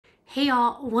Hey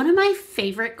y'all, one of my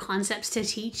favorite concepts to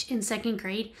teach in second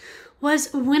grade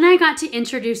was when I got to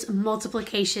introduce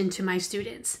multiplication to my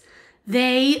students.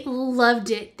 They loved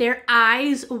it. Their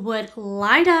eyes would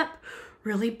light up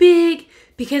really big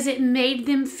because it made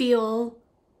them feel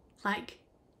like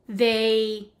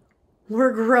they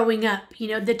were growing up. You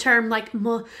know, the term like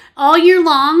all year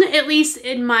long, at least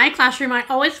in my classroom, I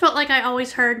always felt like I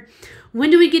always heard, when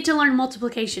do we get to learn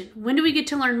multiplication? When do we get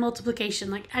to learn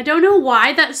multiplication? Like, I don't know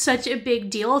why that's such a big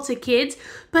deal to kids,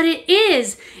 but it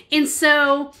is. And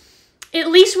so,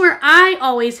 at least where I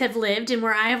always have lived and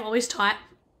where I have always taught,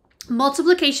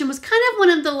 multiplication was kind of one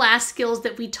of the last skills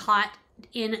that we taught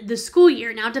in the school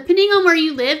year. Now, depending on where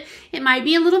you live, it might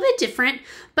be a little bit different,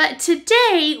 but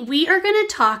today we are going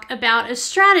to talk about a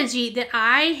strategy that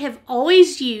I have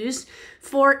always used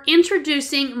for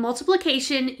introducing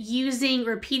multiplication using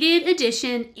repeated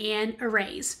addition and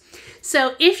arrays.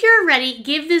 So if you're ready,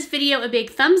 give this video a big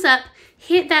thumbs up,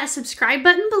 hit that subscribe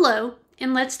button below,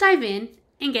 and let's dive in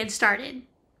and get started.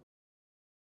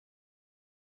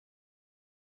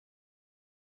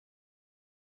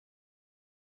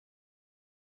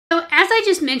 So as I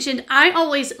just mentioned, I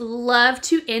always love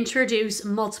to introduce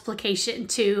multiplication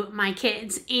to my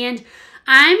kids, and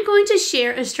I'm going to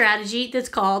share a strategy that's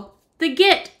called the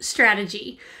GET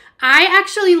strategy. I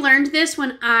actually learned this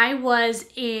when I was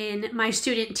in my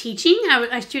student teaching.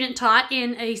 I student taught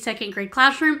in a second grade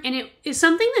classroom, and it is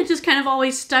something that just kind of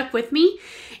always stuck with me.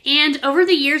 And over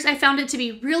the years, I found it to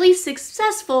be really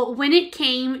successful when it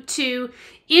came to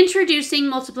introducing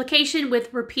multiplication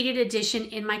with repeated addition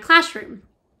in my classroom.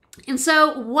 And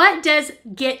so what does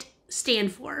GET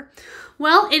stand for?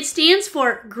 Well, it stands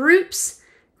for groups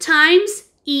times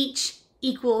each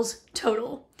equals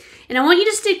total. And I want you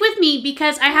to stick with me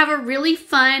because I have a really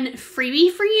fun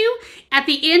freebie for you. At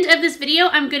the end of this video,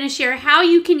 I'm going to share how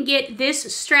you can get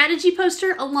this strategy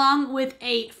poster along with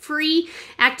a free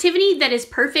activity that is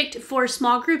perfect for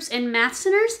small groups and math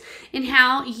centers and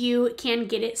how you can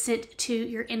get it sent to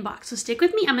your inbox. So stick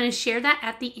with me. I'm going to share that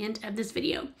at the end of this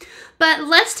video. But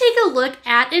let's take a look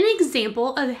at an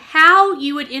example of how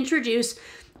you would introduce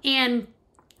and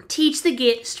teach the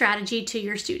GET strategy to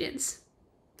your students.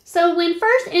 So when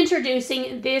first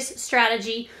introducing this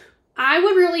strategy, I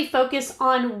would really focus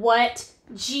on what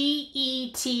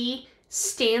GET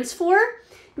stands for.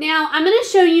 Now, I'm going to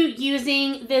show you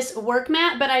using this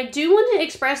Workmat, but I do want to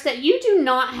express that you do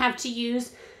not have to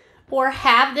use or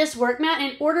have this Workmat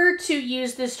in order to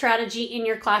use this strategy in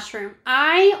your classroom.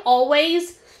 I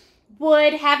always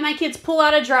would have my kids pull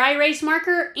out a dry erase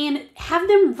marker and have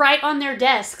them write on their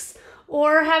desks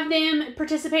or have them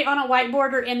participate on a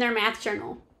whiteboard or in their math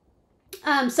journal.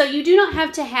 So you do not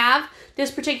have to have this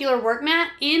particular Workmat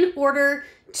in order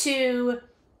to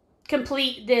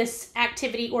complete this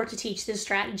activity or to teach this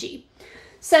strategy.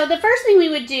 So the first thing we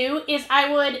would do is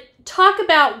I would talk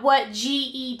about what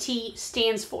GET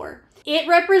stands for. It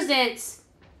represents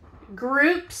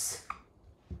groups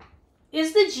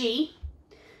is the G,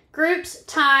 groups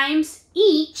times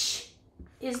each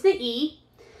is the E,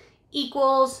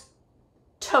 equals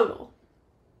total.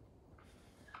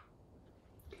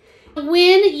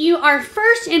 When you are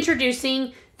first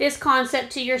introducing this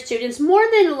concept to your students, more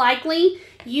than likely,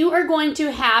 you are going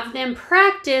to have them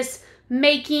practice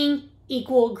making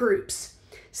equal groups.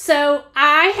 So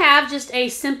I have just a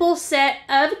simple set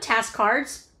of task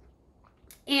cards,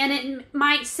 and it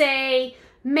might say,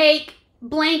 make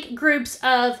blank groups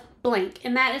of blank.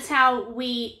 And that is how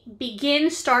we begin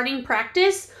starting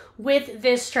practice with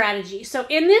this strategy. So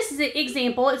in this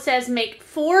example, it says make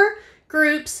 4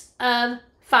 groups of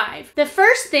 5. The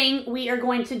first thing we are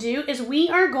going to do is we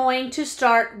are going to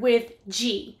start with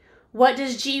G. What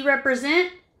does G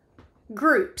represent?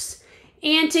 Groups.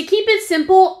 And to keep it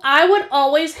simple, I would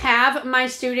always have my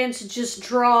students just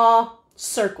draw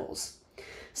circles.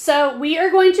 So we are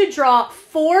going to draw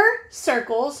 4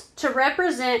 circles to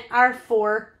represent our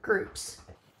 4 groups.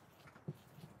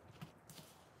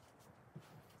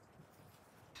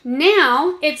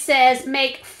 Now it says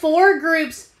make 4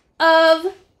 groups of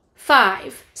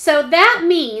 5. So that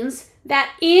means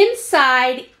that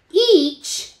inside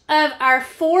each of our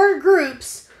 4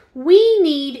 groups, we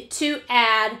need to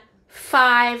add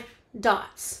 5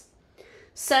 dots.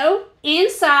 So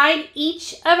inside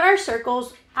each of our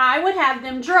circles, I would have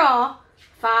them draw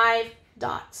 5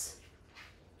 dots.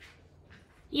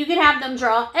 You could have them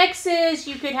draw X's,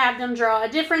 you could have them draw a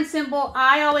different symbol.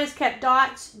 I always kept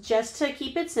dots just to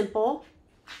keep it simple.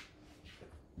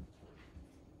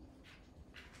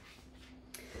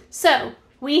 So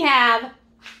we have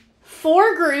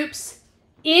 4 groups.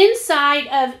 Inside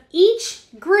of each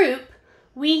group,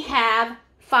 we have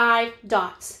 5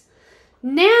 dots.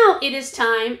 Now it is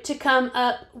time to come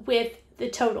up with the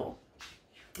total.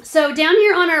 So down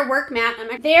here on our work mat,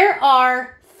 there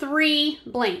are 3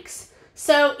 blanks.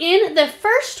 So in the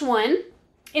first one,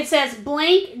 it says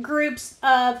blank groups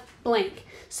of blank.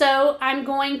 So I'm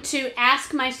going to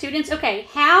ask my students, okay,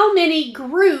 how many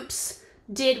groups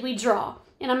did we draw?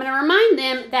 And I'm going to remind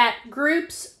them that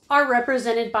groups are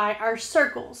represented by our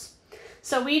circles.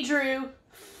 So we drew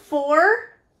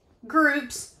 4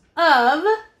 groups of.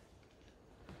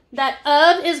 That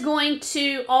of is going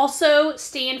to also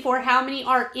stand for how many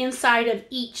are inside of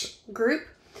each group.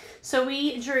 So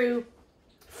we drew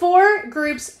 4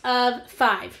 groups of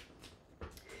 5.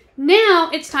 Now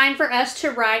it's time for us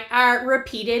to write our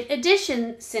repeated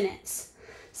addition sentence.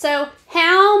 So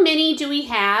how many do we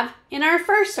have in our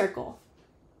first circle?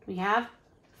 We have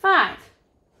 5.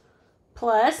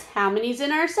 Plus, how many is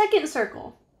in our second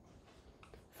circle?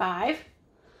 5.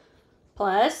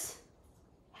 Plus,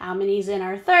 how many is in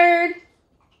our third?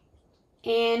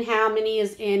 And how many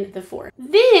is in the fourth?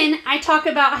 Then I talk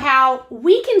about how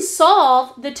we can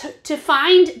solve to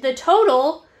find the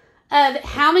total of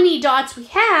how many dots we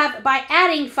have by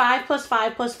adding 5 plus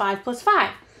 5 plus 5 plus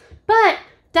 5. But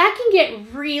that can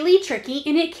get really tricky,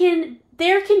 and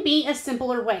there can be a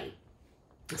simpler way.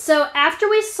 So after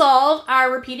we solve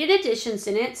our repeated addition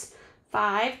sentence,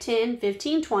 5, 10,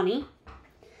 15, 20,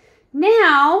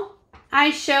 now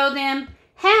I show them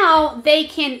how they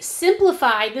can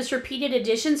simplify this repeated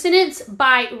addition sentence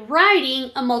by writing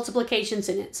a multiplication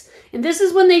sentence. And this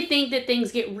is when they think that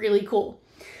things get really cool.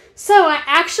 So I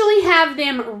actually have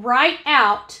them write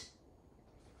out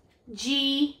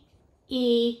GET.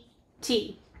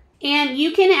 And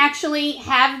you can actually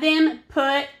have them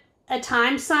put a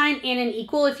times sign and an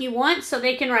equal if you want, so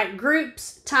they can write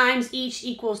groups times each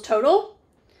equals total.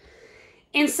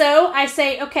 And so I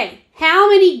say, okay, how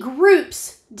many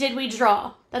groups did we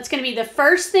draw? That's going to be the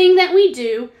first thing that we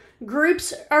do.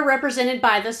 Groups are represented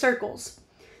by the circles.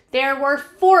 There were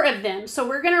 4 of them, so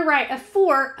we're going to write a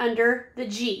 4 under the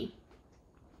G.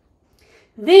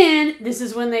 Then, this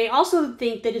is when they also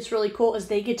think that it's really cool, is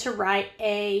they get to write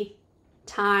a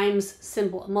times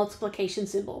symbol, a multiplication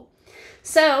symbol.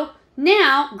 So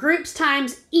now, groups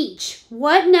times each.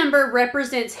 What number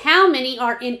represents how many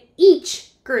are in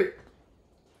each group?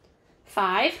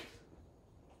 5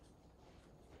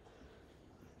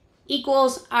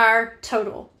 equals our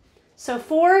total. So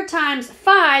 4 times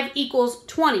 5 equals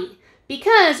 20.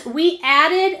 Because we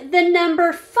added the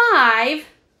number 5,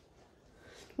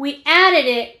 we added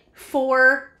it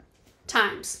 4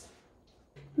 times.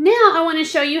 Now I want to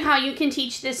show you how you can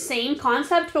teach this same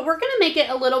concept, but we're going to make it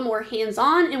a little more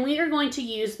hands-on, and we are going to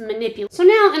use manipulate. So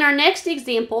now in our next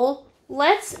example,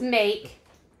 let's make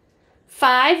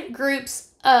 5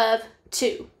 groups of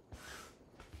 2.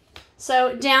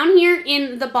 So down here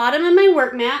in the bottom of my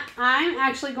work mat, I'm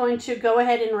actually going to go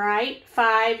ahead and write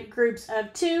 5 groups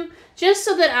of 2, just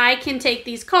so that I can take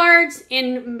these cards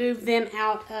and move them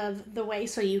out of the way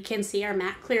so you can see our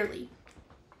mat clearly.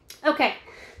 Okay,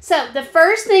 so the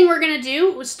first thing we're going to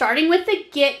do, starting with the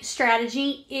get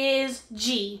strategy, is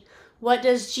G. What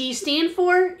does G stand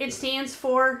for? It stands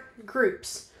for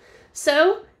groups.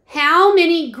 So how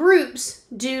many groups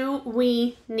do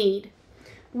we need?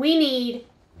 We need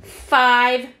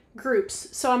 5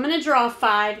 groups. So I'm going to draw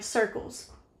 5 circles.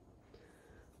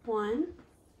 1,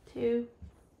 2,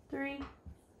 3,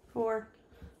 4,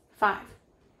 5.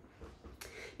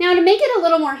 Now to make it a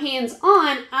little more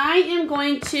hands-on, I am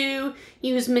going to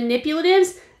use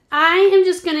manipulatives. I am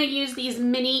just going to use these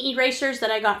mini erasers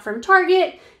that I got from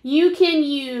Target. You can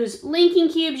use linking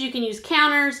cubes, you can use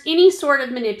counters, any sort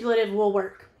of manipulative will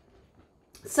work.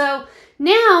 So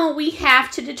now we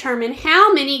have to determine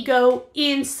how many go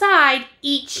inside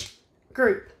each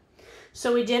group.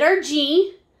 So we did our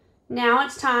G, now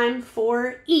it's time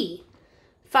for E.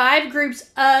 5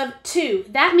 groups of 2.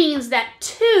 That means that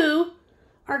 2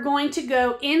 are going to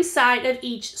go inside of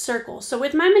each circle. So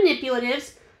with my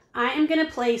manipulatives, I am going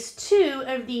to place 2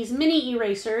 of these mini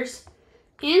erasers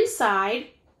inside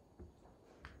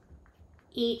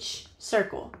each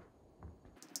circle.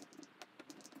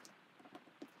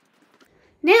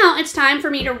 Now it's time for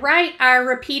me to write our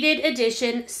repeated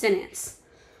addition sentence.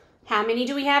 How many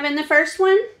do we have in the first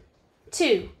one?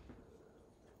 2.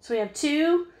 So we have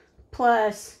 2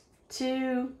 plus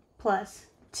 2 plus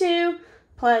 2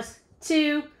 plus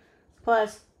 2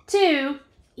 plus 2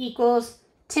 equals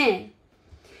 10.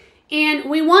 And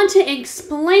we want to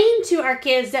explain to our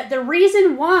kids that the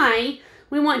reason why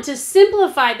we want to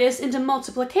simplify this into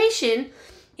multiplication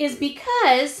is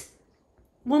because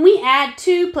when we add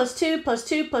 2 plus 2 plus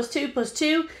 2 plus 2 plus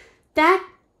 2, that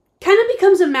kind of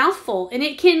becomes a mouthful, and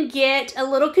it can get a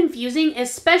little confusing,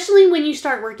 especially when you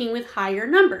start working with higher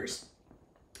numbers.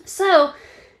 So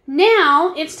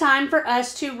now it's time for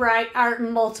us to write our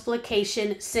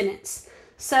multiplication sentence.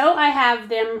 So I have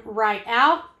them write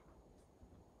out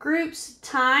groups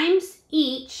times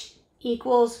each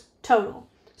equals total.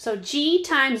 So G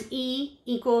times E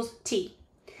equals T.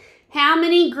 How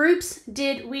many groups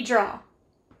did we draw?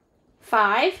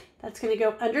 5. That's going to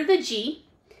go under the G.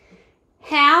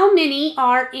 How many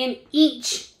are in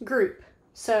each group?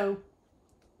 So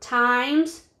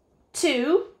times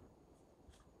 2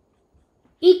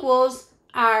 equals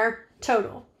our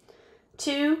total.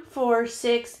 2, 4,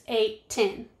 6, 8,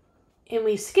 10. And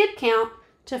we skip count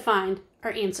to find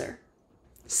our answer.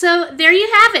 So there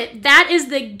you have it. That is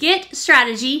the GET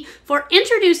strategy for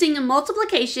introducing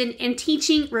multiplication and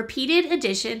teaching repeated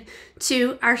addition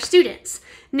to our students.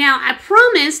 Now, I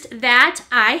promised that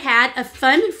I had a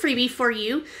fun freebie for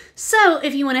you. So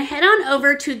if you want to head on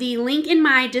over to the link in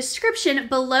my description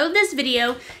below this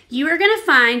video, you are going to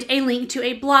find a link to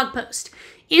a blog post.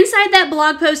 Inside that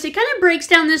blog post, it kind of breaks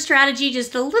down this strategy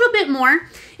just a little bit more.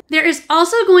 There is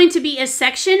also going to be a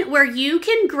section where you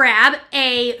can grab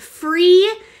a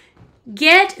free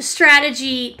GET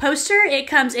strategy poster. It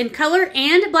comes in color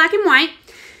and black and white.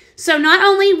 So not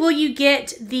only will you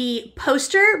get the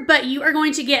poster, but you are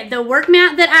going to get the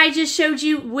Workmat that I just showed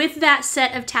you with that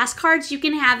set of task cards. You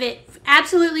can have it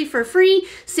absolutely for free,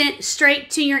 sent straight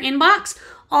to your inbox.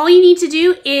 All you need to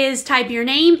do is type your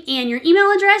name and your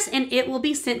email address, and it will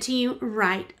be sent to you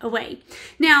right away.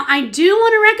 Now, I do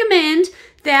want to recommend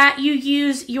that you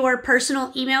use your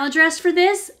personal email address for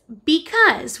this,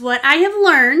 because what I have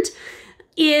learned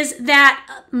is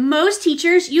that most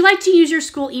teachers, you like to use your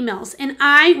school emails, and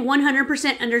I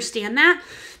 100% understand that.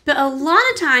 But a lot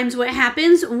of times what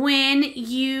happens when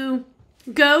you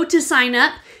go to sign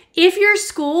up, if your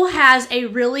school has a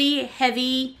really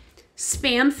heavy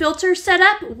spam filter set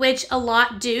up, which a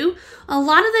lot do, a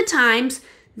lot of the times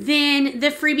then the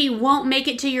freebie won't make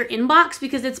it to your inbox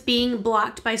because it's being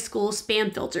blocked by school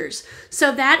spam filters.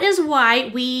 So that is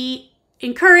why we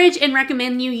encourage and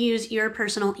recommend you use your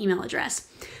personal email address.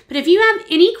 But if you have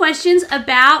any questions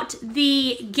about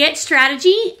the GET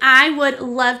strategy, I would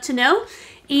love to know.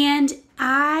 And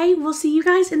I will see you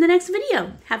guys in the next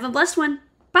video. Have a blessed one.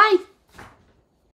 Bye.